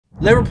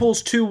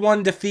Liverpool's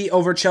 2-1 defeat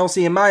over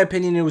Chelsea, in my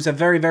opinion, it was a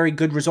very, very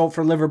good result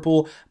for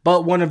Liverpool,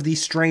 but one of the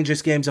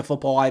strangest games of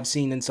football I've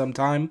seen in some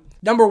time.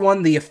 Number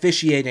one, the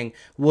officiating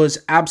was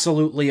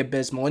absolutely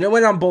abysmal, and it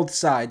went on both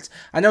sides.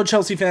 I know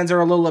Chelsea fans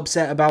are a little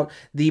upset about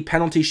the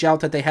penalty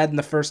shout that they had in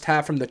the first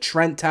half from the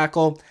Trent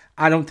tackle.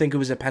 I don't think it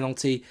was a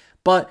penalty,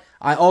 but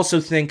I also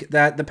think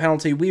that the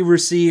penalty we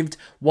received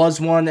was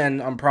one,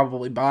 and I'm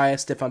probably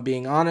biased if I'm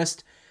being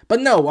honest. But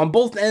no, on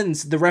both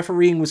ends, the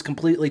refereeing was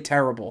completely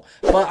terrible,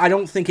 but I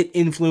don't think it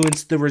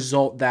influenced the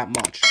result that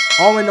much.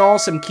 All in all,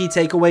 some key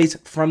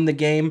takeaways from the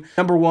game.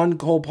 Number one,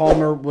 Cole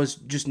Palmer was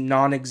just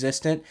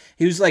non-existent.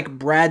 He was like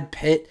Brad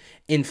Pitt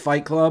in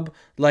Fight Club.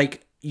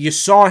 Like, you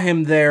saw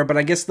him there, but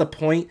I guess the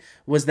point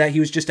was that he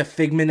was just a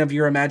figment of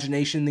your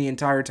imagination the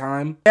entire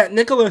time. Yeah,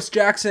 Nicholas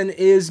Jackson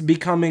is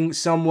becoming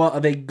somewhat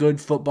of a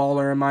good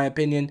footballer in my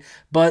opinion,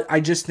 but I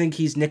just think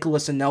he's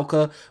Nicholas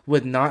Anelka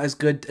with not as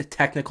good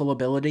technical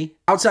ability.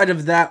 Outside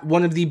of that,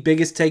 one of the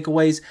biggest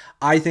takeaways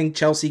I think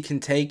Chelsea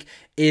can take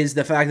is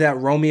the fact that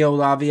Romeo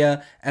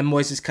Lavia and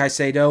Moises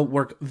Caicedo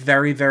work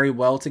very, very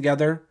well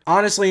together.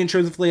 Honestly and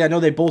truthfully, I know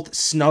they both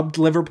snubbed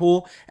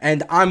Liverpool,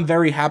 and I'm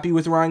very happy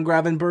with Ryan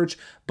Gravenberch,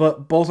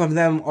 but both of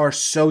them are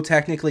so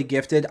technically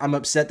gifted, I'm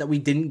upset that we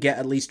didn't get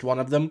at least one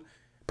of them.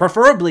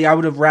 Preferably, I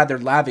would have rather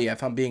Lavia,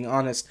 if I'm being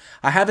honest.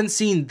 I haven't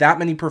seen that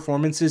many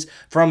performances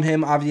from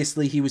him.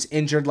 Obviously, he was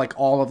injured like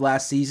all of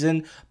last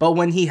season, but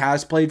when he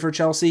has played for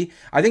Chelsea,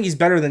 I think he's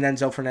better than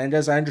Enzo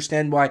Fernandez. I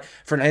understand why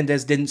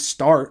Fernandez didn't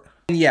start.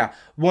 And yeah,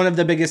 one of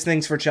the biggest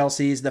things for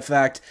Chelsea is the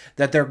fact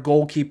that their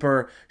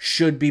goalkeeper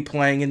should be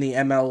playing in the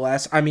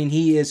MLS. I mean,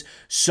 he is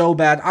so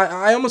bad.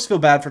 I almost feel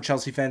bad for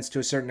Chelsea fans to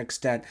a certain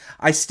extent.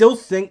 I still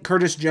think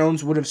Curtis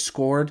Jones would have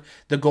scored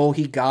the goal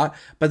he got,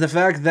 but the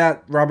fact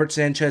that Robert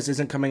Sanchez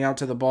isn't coming out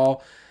to the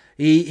ball,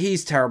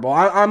 he's terrible.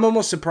 I'm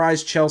almost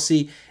surprised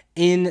Chelsea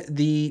in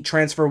the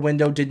transfer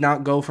window did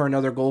not go for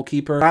another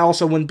goalkeeper. I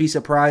also wouldn't be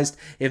surprised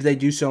if they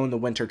do so in the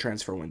winter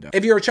transfer window.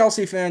 If you're a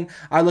Chelsea fan,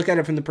 I look at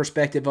it from the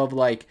perspective of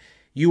like,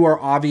 you are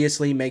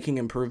obviously making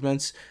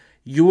improvements.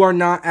 You are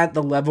not at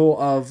the level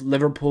of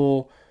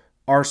Liverpool,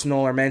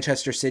 Arsenal, or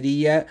Manchester City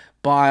yet,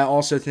 but I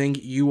also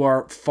think you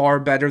are far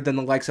better than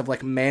the likes of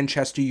like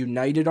Manchester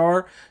United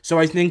are. So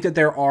I think that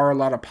there are a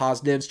lot of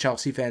positives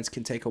Chelsea fans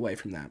can take away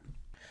from that.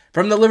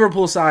 From the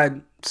Liverpool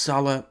side,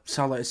 Salah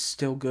is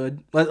still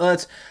good.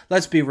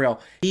 Let's be real.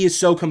 He is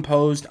so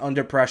composed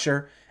under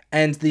pressure,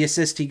 and the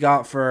assist he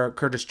got for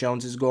Curtis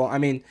Jones' goal, I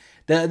mean,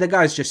 the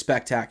guy's just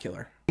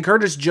spectacular.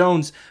 Curtis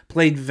Jones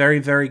played very,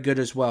 very good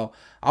as well.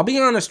 I'll be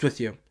honest with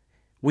you.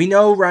 We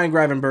know Ryan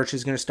Gravenberch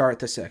is going to start at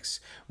the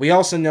 6. We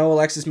also know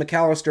Alexis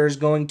McAllister is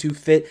going to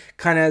fit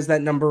kind of as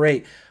that number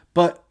 8.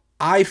 But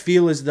I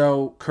feel as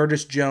though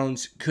Curtis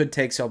Jones could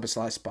take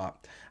Soboslai's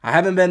spot. I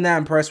haven't been that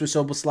impressed with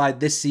Soboslai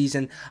this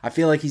season. I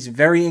feel like he's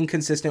very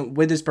inconsistent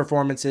with his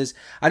performances.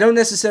 I don't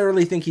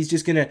necessarily think he's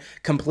just going to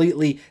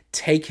completely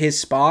take his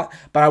spot,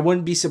 but I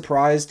wouldn't be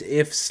surprised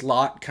if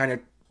Slot kind of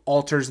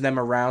alters them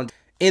around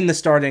in the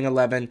starting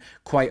 11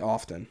 quite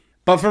often.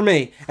 But for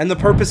me, and the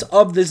purpose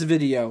of this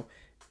video,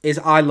 is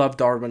I love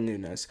Darwin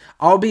Nunez.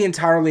 I'll be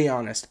entirely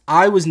honest.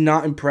 I was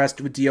not impressed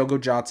with Diogo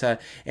Jota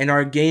in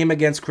our game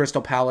against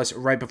Crystal Palace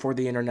right before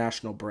the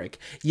international break.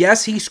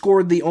 Yes, he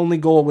scored the only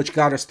goal which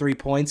got us 3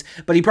 points,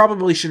 but he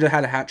probably should have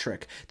had a hat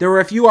trick. There were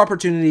a few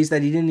opportunities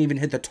that he didn't even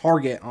hit the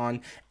target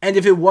on, and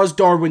if it was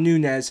Darwin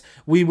Nunez,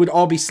 we would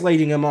all be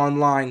slating him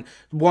online,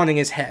 wanting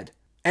his head.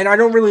 And I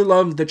don't really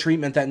love the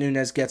treatment that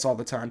Nunez gets all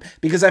the time,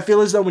 because I feel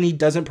as though when he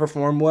doesn't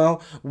perform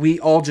well, we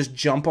all just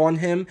jump on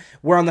him.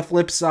 Where on the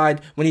flip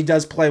side, when he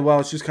does play well,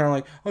 it's just kind of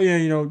like, oh yeah,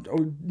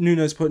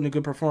 Nunez put in a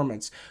good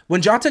performance.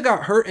 When Jota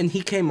got hurt and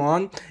he came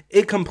on,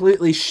 it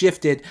completely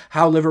shifted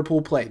how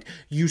Liverpool played.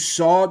 You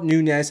saw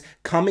Nunez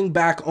coming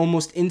back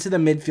almost into the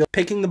midfield,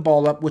 picking the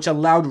ball up, which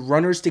allowed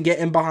runners to get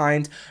in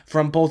behind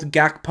from both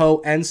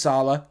Gakpo and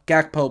Salah.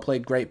 Gakpo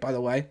played great, by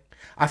the way.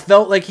 I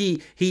felt like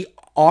he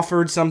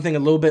offered something a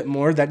little bit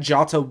more that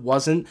Jota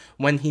wasn't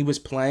when he was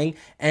playing.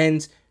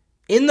 And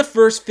in the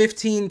first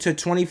 15 to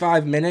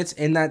 25 minutes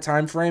in that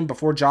time frame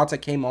before Jota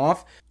came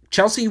off,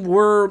 Chelsea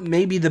were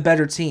maybe the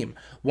better team.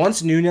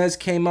 Once Nunez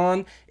came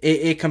on,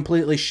 it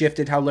completely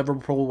shifted how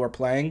Liverpool were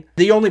playing.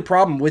 The only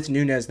problem with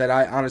Nunez that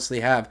I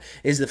honestly have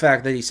is the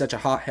fact that he's such a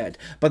hothead.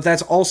 But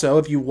that's also,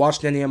 if you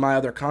watched any of my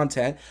other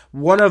content,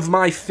 one of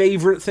my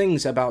favorite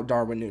things about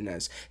Darwin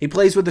Nunez. He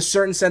plays with a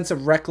certain sense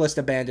of reckless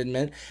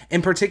abandonment.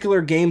 In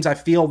particular games, I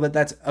feel that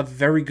that's a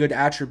very good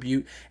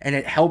attribute, and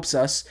it helps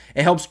us.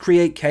 It helps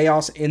create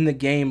chaos in the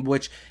game,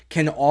 which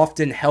can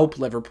often help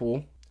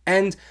Liverpool.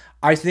 And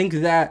I think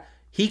that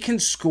he can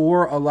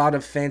score a lot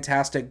of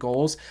fantastic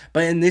goals,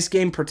 but in this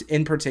game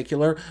in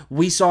particular,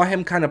 we saw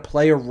him kind of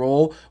play a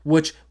role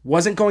which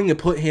wasn't going to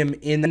put him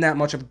in that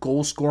much of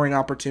goal-scoring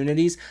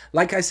opportunities.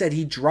 Like I said,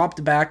 he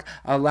dropped back,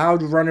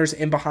 allowed runners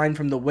in behind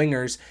from the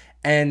wingers,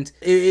 and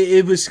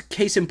it was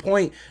case in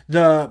point,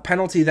 the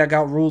penalty that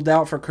got ruled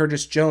out for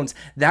Curtis Jones,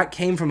 that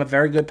came from a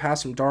very good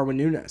pass from Darwin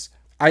Nunez.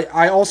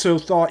 I also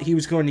thought he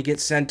was going to get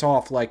sent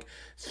off like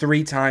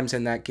 3 times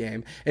in that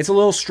game. It's a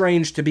little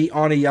strange to be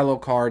on a yellow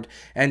card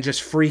and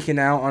just freaking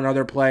out on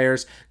other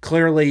players,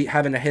 clearly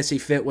having a hissy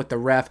fit with the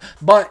ref.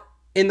 But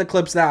in the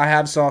clips that I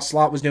have saw,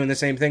 Slot was doing the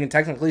same thing, and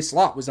technically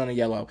Slot was on a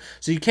yellow.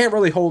 So you can't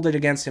really hold it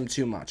against him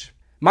too much.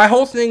 My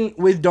whole thing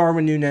with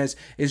Darwin Nunez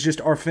is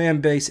just our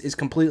fan base is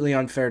completely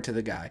unfair to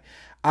the guy.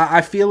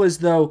 I feel as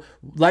though,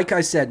 like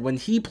I said, when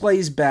he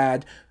plays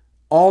bad,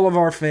 all of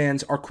our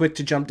fans are quick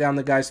to jump down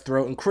the guy's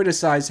throat and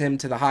criticize him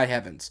to the high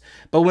heavens.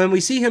 But when we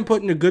see him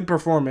put in a good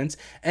performance,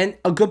 and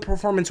a good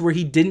performance where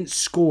he didn't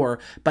score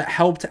but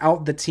helped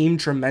out the team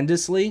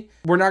tremendously,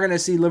 we're not going to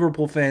see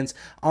Liverpool fans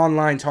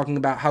online talking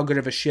about how good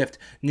of a shift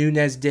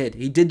Nunez did.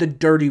 He did the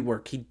dirty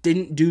work. He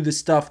didn't do the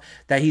stuff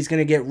that he's going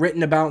to get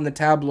written about in the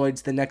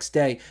tabloids the next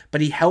day,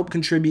 but he helped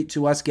contribute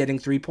to us getting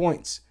 3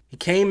 points. He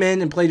came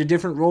in and played a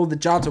different role that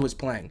Jota was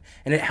playing,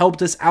 and it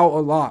helped us out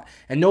a lot,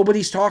 and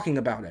nobody's talking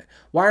about it.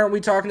 Why aren't we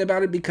talking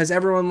about it? Because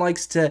everyone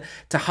likes to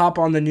hop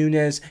on the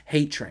Nunez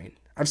hate train.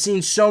 I've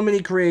seen so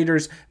many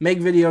creators make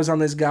videos on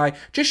this guy,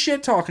 just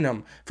shit-talking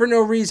him for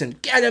no reason.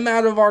 Get him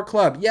out of our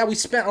club. Yeah, we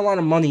spent a lot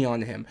of money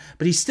on him,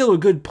 but he's still a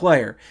good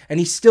player, and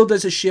he still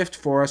does a shift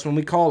for us when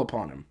we call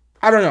upon him.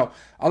 I don't know.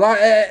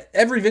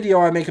 Every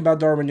video I make about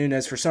Darwin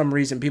Nunez, for some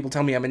reason, people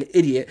tell me I'm an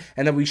idiot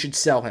and that we should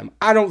sell him.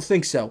 I don't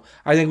think so.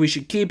 I think we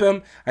should keep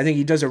him. I think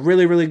he does a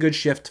really, really good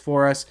shift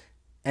for us.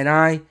 And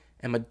I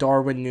am a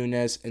Darwin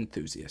Nunez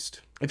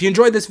enthusiast. If you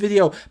enjoyed this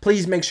video,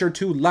 please make sure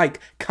to like,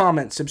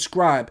 comment,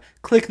 subscribe.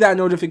 Click that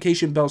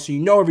notification bell so you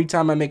know every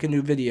time I make a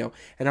new video.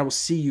 And I will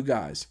see you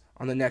guys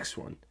on the next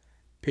one.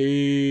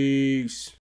 Peace.